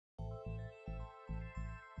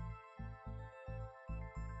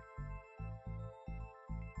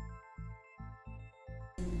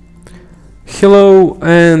Hello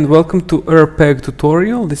and welcome to ERPAG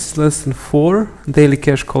tutorial. This is lesson 4, Daily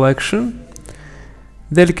Cash Collection.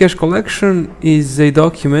 Daily Cash Collection is a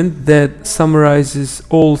document that summarizes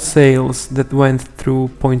all sales that went through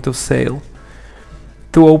point of sale.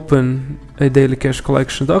 To open a Daily Cash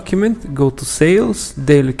Collection document, go to Sales,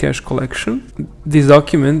 Daily Cash Collection. This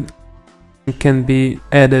document can be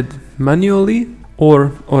added manually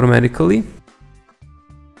or automatically.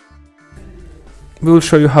 We'll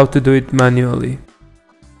show you how to do it manually.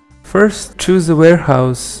 First, choose a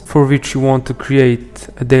warehouse for which you want to create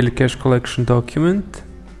a daily cash collection document.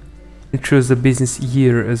 And choose the business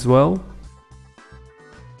year as well.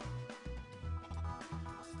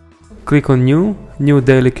 Click on New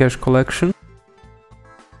Daily Cash Collection.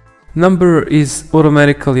 Number is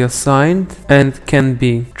automatically assigned and can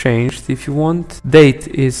be changed if you want. Date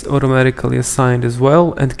is automatically assigned as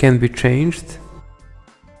well and can be changed.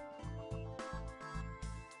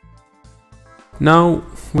 Now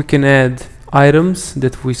we can add items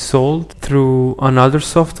that we sold through another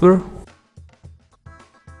software.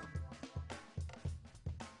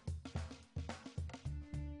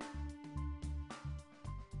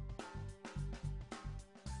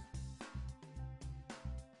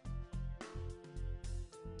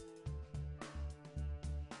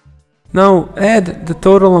 Now add the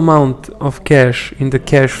total amount of cash in the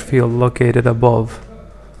cash field located above.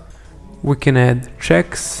 We can add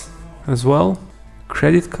checks as well.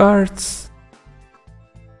 Credit cards,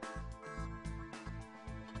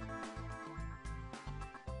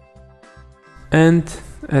 and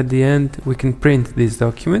at the end we can print this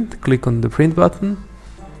document. Click on the print button.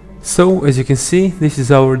 So as you can see, this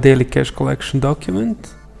is our daily cash collection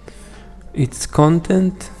document. Its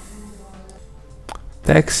content,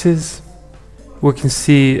 taxes. We can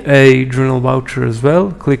see a journal voucher as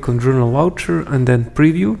well. Click on journal voucher and then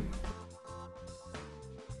preview.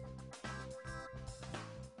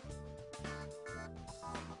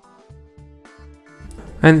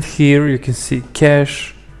 And here you can see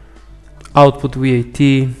cash, output VAT,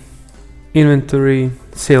 inventory,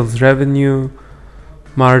 sales revenue,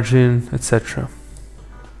 margin, etc.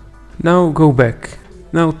 Now go back.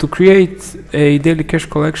 Now to create a daily cash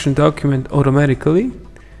collection document automatically,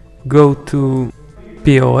 go to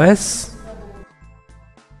POS,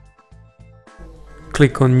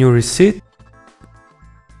 click on New Receipt,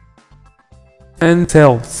 and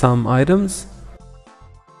sell some items.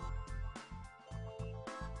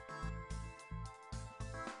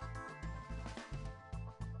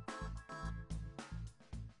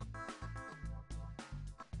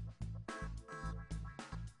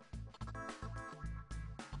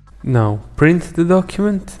 Now print the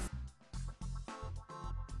document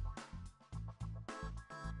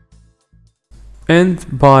and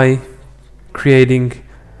by creating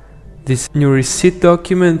this new receipt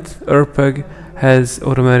document, ERPAG has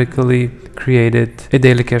automatically created a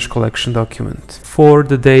daily cash collection document for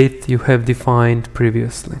the date you have defined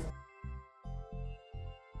previously.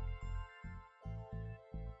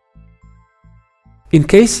 In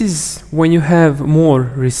cases when you have more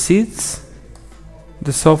receipts,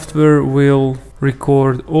 the software will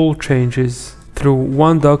record all changes through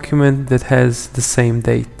one document that has the same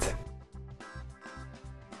date.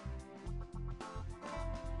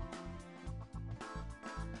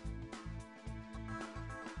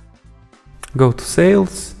 Go to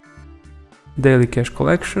Sales, Daily Cash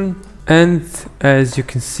Collection, and as you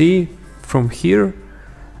can see from here,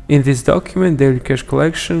 in this document, Daily Cash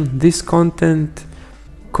Collection, this content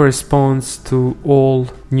corresponds to all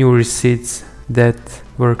new receipts that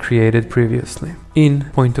were created previously in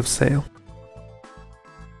point of sale.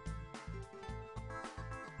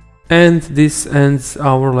 And this ends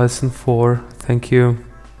our lesson 4. Thank you.